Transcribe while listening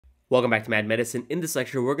Welcome back to Mad Medicine. In this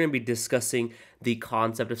lecture, we're going to be discussing the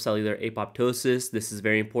concept of cellular apoptosis. This is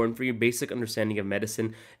very important for your basic understanding of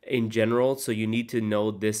medicine in general, so you need to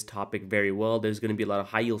know this topic very well. There's going to be a lot of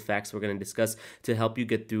high-yield facts we're going to discuss to help you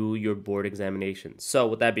get through your board examination. So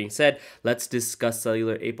with that being said, let's discuss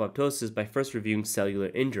cellular apoptosis by first reviewing cellular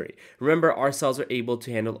injury. Remember, our cells are able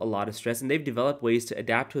to handle a lot of stress, and they've developed ways to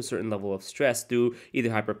adapt to a certain level of stress through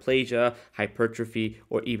either hyperplasia, hypertrophy,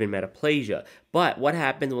 or even metaplasia. But what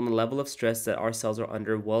happens when the level of stress that our cells are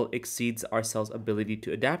under well exceeds our cells' ability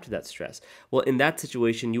to adapt to that stress? Well, in that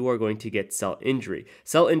situation, you are going to get cell injury.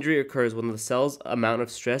 Cell injury occurs when the cell's amount of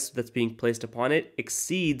stress that's being placed upon it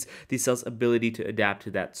exceeds the cell's ability to adapt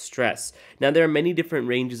to that stress. Now, there are many different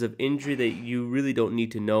ranges of injury that you really don't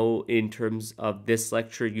need to know in terms of this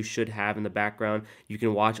lecture. You should have in the background. You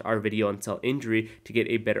can watch our video on cell injury to get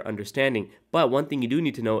a better understanding. But one thing you do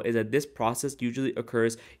need to know is that this process usually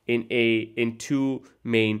occurs in two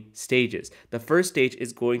main stages. The first stage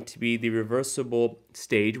is going to be the reversible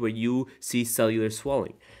stage where you see cellular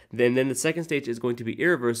swelling. Then the second stage is going to be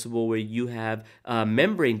irreversible, where you have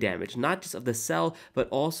membrane damage, not just of the cell, but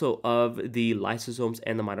also of the lysosomes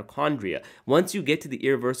and the mitochondria. Once you get to the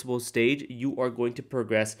irreversible stage, you are going to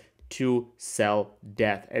progress to cell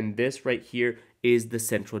death. And this right here is the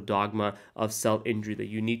central dogma of cell injury that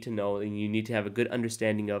you need to know and you need to have a good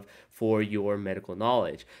understanding of for your medical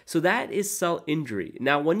knowledge. So that is cell injury.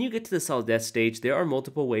 Now, when you get to the cell death stage, there are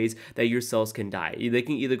multiple ways that your cells can die. They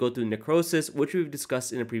can either go through necrosis, which we've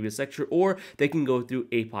discussed in a previous lecture, or they can go through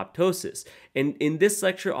apoptosis. And in this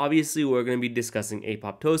lecture, obviously, we're going to be discussing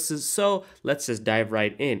apoptosis, so let's just dive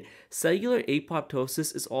right in. Cellular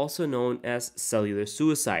apoptosis is also known as cellular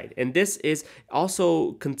suicide, and this is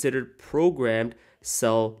also considered programmed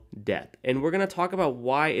cell death. And we're going to talk about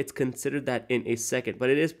why it's considered that in a second,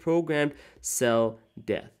 but it is programmed cell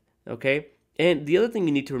death, okay? And the other thing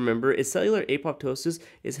you need to remember is cellular apoptosis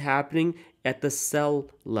is happening at the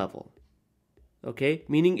cell level, okay?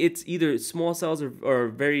 Meaning it's either small cells or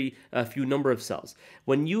very few number of cells.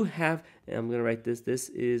 When you have, and I'm going to write this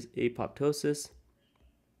is apoptosis.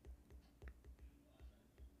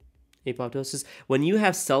 Apoptosis. When you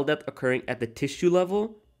have cell death occurring at the tissue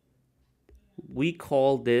level, we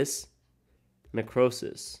call this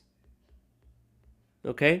necrosis.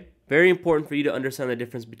 Okay? Very important for you to understand the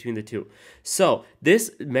difference between the two. So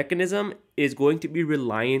this mechanism is going to be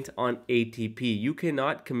reliant on ATP. You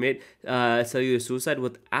cannot commit cellular suicide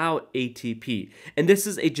without ATP. And this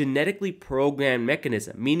is a genetically programmed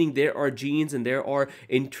mechanism, meaning there are genes and there are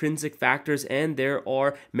intrinsic factors and there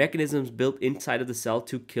are mechanisms built inside of the cell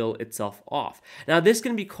to kill itself off. Now, this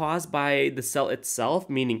can be caused by the cell itself,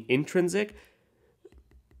 meaning intrinsic,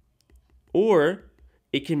 or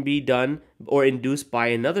it can be done or induced by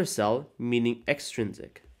another cell, meaning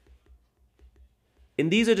extrinsic. And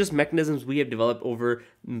these are just mechanisms we have developed over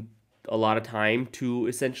a lot of time to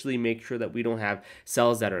essentially make sure that we don't have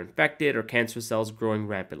cells that are infected or cancer cells growing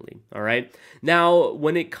rapidly, all right? Now,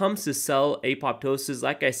 when it comes to cell apoptosis,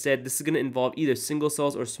 like I said, this is going to involve either single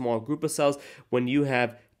cells or small group of cells. When you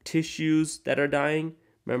have tissues that are dying,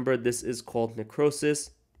 remember this is called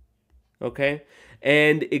necrosis, okay?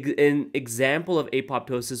 And an example of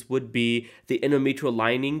apoptosis would be the endometrial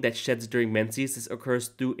lining that sheds during menses. This occurs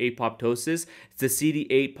through apoptosis. It's the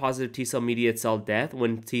CD8 positive T cell mediated cell death,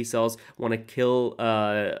 when T cells want to kill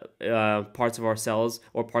parts of our cells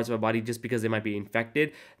or parts of our body just because they might be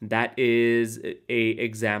infected. That is an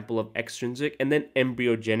example of extrinsic. And then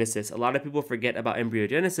embryogenesis. A lot of people forget about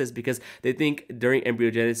embryogenesis because they think during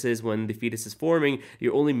embryogenesis, when the fetus is forming,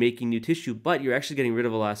 you're only making new tissue, but you're actually getting rid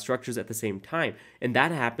of a lot of structures at the same time. And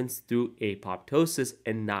that happens through apoptosis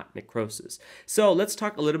and not necrosis. So let's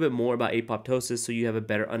talk a little bit more about apoptosis so you have a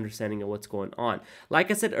better understanding of what's going on.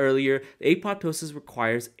 Like I said earlier, apoptosis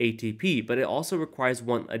requires ATP, but it also requires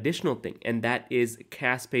one additional thing, and that is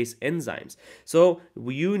caspase enzymes. So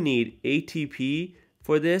you need ATP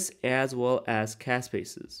for this as well as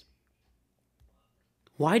caspases.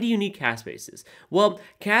 Why do you need caspases? Well,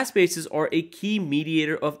 caspases are a key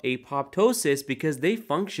mediator of apoptosis because they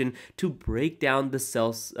function to break down the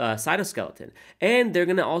cell's cytoskeleton. And they're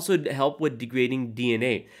going to also help with degrading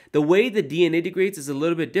DNA. The way the DNA degrades is a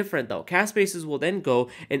little bit different though. Caspases will then go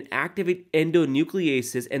and activate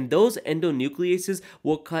endonucleases, and those endonucleases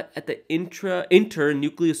will cut at the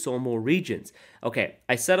internucleosomal regions. Okay,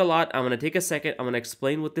 I said a lot. I'm going to take a second. I'm going to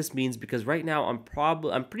explain what this means because right now I'm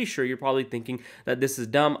pretty sure you're probably thinking that this is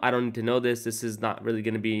dumb. I don't need to know this. This is not really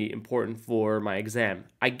going to be important for my exam.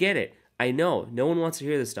 I get it. I know, no one wants to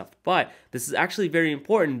hear this stuff, but this is actually very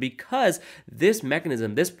important because this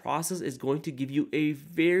mechanism, this process is going to give you a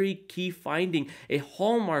very key finding, a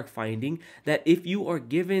hallmark finding that if you are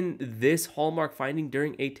given this hallmark finding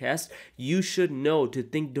during a test, you should know to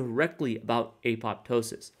think directly about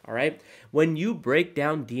apoptosis, all right? When you break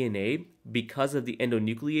down DNA, because of the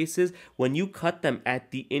endonucleases, when you cut them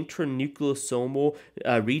at the intranucleosomal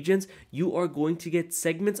regions, you are going to get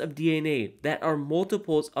segments of DNA that are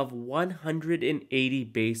multiples of 180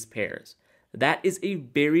 base pairs. That is a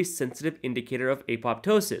very sensitive indicator of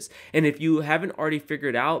apoptosis. And if you haven't already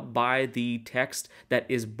figured out by the text that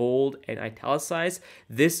is bold and italicized,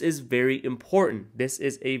 this is very important. This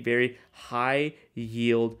is a very high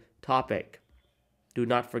yield topic. Do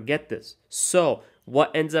not forget this. So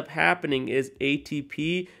what ends up happening is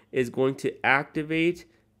ATP is going to activate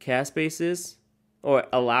caspases or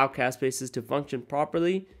allow caspases to function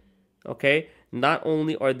properly. Okay, not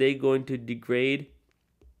only are they going to degrade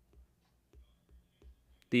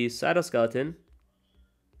the cytoskeleton,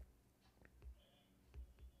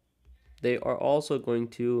 they are also going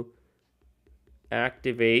to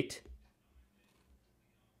activate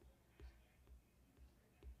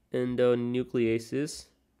endonucleases,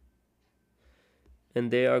 and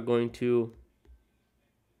they are going to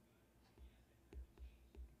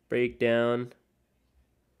break down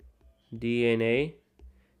DNA,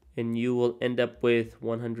 and you will end up with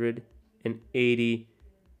 180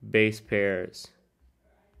 base pairs.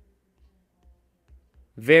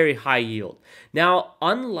 Very high yield. Now,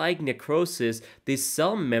 unlike necrosis, the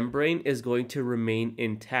cell membrane is going to remain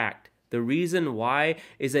intact. The reason why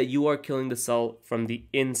is that you are killing the cell from the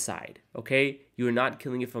inside, okay? You're not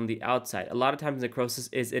killing it from the outside. A lot of times necrosis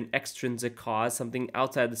is an extrinsic cause, something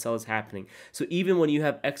outside the cell is happening. So even when you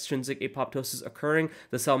have extrinsic apoptosis occurring,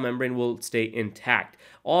 the cell membrane will stay intact.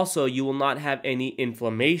 Also, you will not have any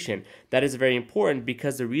inflammation. That is very important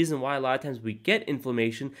because the reason why a lot of times we get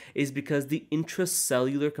inflammation is because the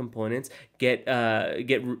intracellular components get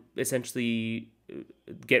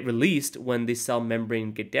released when the cell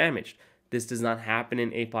membrane get damaged. This does not happen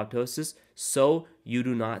in apoptosis, so you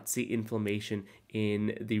do not see inflammation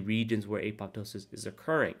in the regions where apoptosis is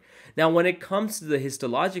occurring. Now, when it comes to the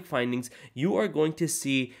histologic findings, you are going to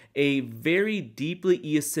see a very deeply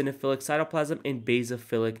eosinophilic cytoplasm and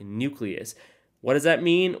basophilic nucleus. What does that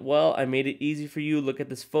mean? Well, I made it easy for you. Look at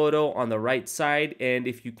this photo on the right side, and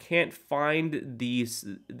if you can't find the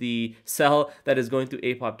cell that is going through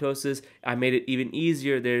apoptosis, I made it even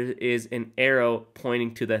easier. There is an arrow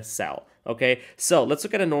pointing to the cell. Okay, so let's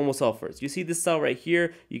look at a normal cell first. You see this cell right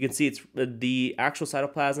here. You can see it's the actual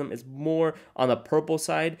cytoplasm is more on the purple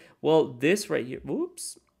side. Well, this right here,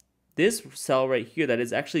 whoops. This cell right here that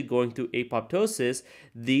is actually going through apoptosis,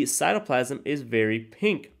 the cytoplasm is very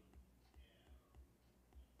pink.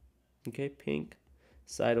 Okay, pink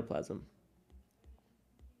cytoplasm.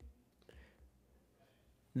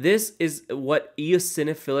 This is what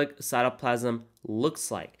eosinophilic cytoplasm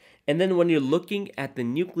looks like. And then when you're looking at the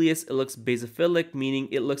nucleus, it looks basophilic, meaning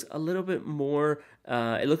it looks a little bit more,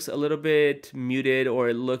 it looks a little bit muted, or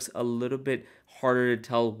it looks a little bit harder to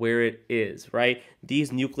tell where it is, right?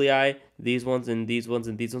 These nuclei, these ones and these ones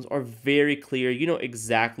and these ones are very clear. You know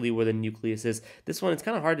exactly where the nucleus is. This one, it's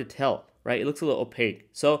kind of hard to tell, right? It looks a little opaque.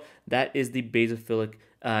 So that is the basophilic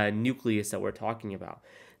nucleus that we're talking about.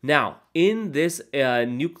 Now, in this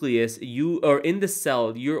nucleus, in the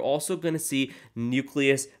cell, you're also going to see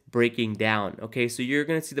nucleus breaking down. Okay, so you're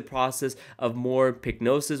going to see the process of more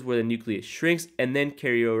pycnosis, where the nucleus shrinks, and then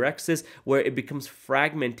karyorrhexis, where it becomes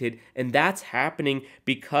fragmented, and that's happening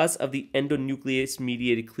because of the endonuclease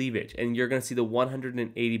mediated cleavage. And you're going to see the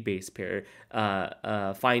 180 base pair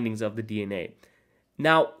findings of the DNA.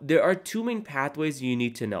 Now, there are two main pathways you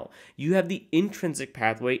need to know. You have the intrinsic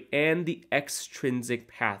pathway and the extrinsic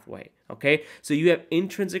pathway. Okay, so you have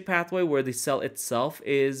intrinsic pathway where the cell itself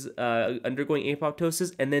is undergoing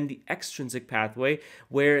apoptosis, and then the extrinsic pathway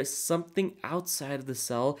where something outside of the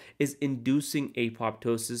cell is inducing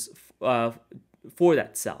apoptosis for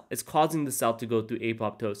that cell. It's causing the cell to go through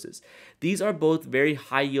apoptosis. These are both very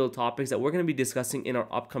high yield topics that we're going to be discussing in our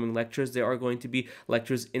upcoming lectures. There are going to be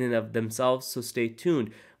lectures in and of themselves, so stay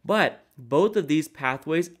tuned. But both of these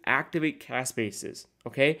pathways activate caspases,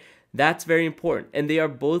 okay? That's very important. And they are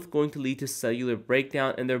both going to lead to cellular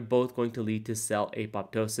breakdown, and they're both going to lead to cell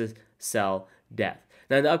apoptosis, cell death.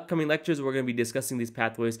 Now, in the upcoming lectures, we're going to be discussing these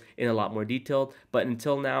pathways in a lot more detail. But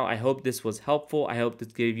until now, I hope this was helpful. I hope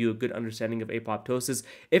this gave you a good understanding of apoptosis.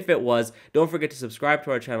 If it was, don't forget to subscribe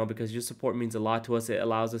to our channel because your support means a lot to us. It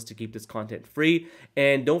allows us to keep this content free.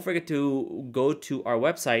 And don't forget to go to our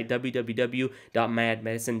website,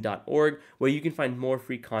 www.myadmedicine.org, where you can find more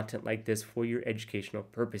free content like this for your educational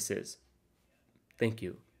purposes. Thank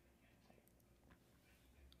you.